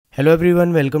Hello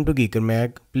everyone, welcome to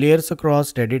geekermag. Players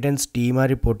across Reddit and Steam are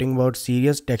reporting about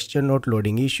serious texture not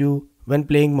loading issue when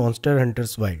playing Monster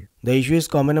Hunter's Wild. The issue is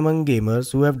common among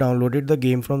gamers who have downloaded the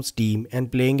game from Steam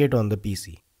and playing it on the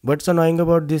PC. What's annoying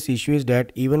about this issue is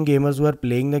that even gamers who are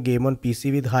playing the game on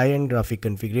PC with high-end graphic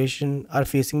configuration are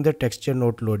facing the texture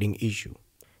not loading issue.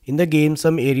 In the game,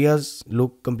 some areas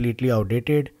look completely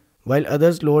outdated, while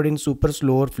others load in super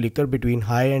slow or flicker between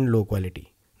high and low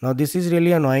quality. Now this is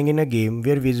really annoying in a game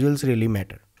where visuals really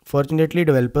matter. Fortunately,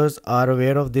 developers are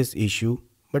aware of this issue,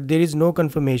 but there is no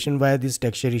confirmation why this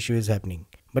texture issue is happening.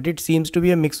 But it seems to be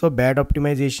a mix of bad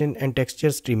optimization and texture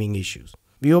streaming issues.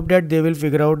 We hope that they will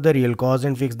figure out the real cause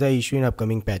and fix the issue in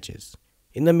upcoming patches.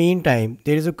 In the meantime,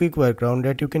 there is a quick workaround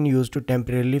that you can use to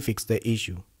temporarily fix the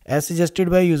issue. As suggested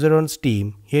by a user on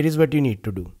Steam, here is what you need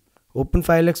to do. Open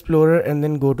File Explorer and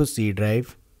then go to C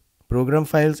drive, Program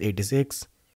Files 86,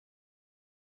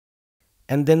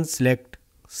 and then select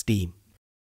Steam.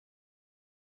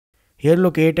 Here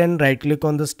locate and right click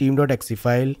on the steam.exe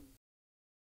file.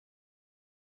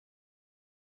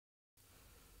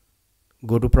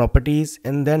 Go to Properties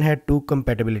and then head to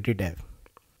Compatibility tab.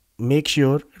 Make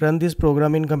sure Run this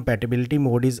program in compatibility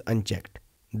mode is unchecked.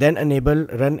 Then enable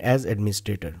Run as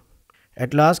Administrator.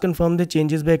 At last, confirm the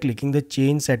changes by clicking the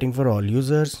Change Setting for all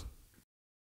users.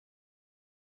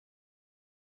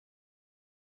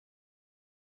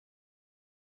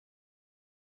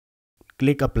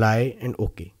 Click Apply and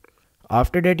OK.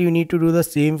 After that, you need to do the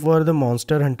same for the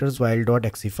Monster Hunter's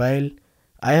Wild.exe file.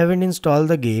 I haven't installed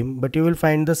the game, but you will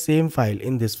find the same file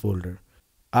in this folder.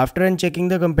 After unchecking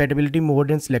the compatibility mode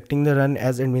and selecting the Run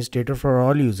as Administrator for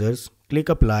all users, click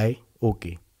Apply,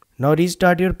 OK. Now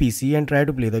restart your PC and try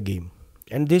to play the game.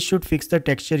 And this should fix the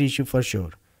texture issue for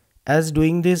sure, as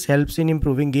doing this helps in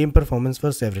improving game performance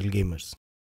for several gamers.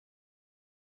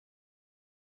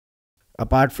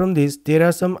 Apart from this, there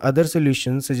are some other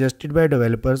solutions suggested by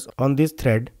developers on this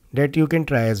thread that you can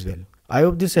try as well. I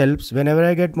hope this helps. Whenever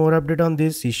I get more update on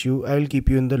this issue, I will keep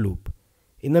you in the loop.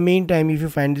 In the meantime, if you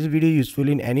find this video useful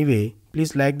in any way,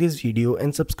 please like this video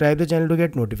and subscribe the channel to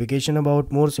get notification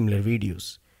about more similar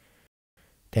videos.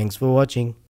 Thanks for watching.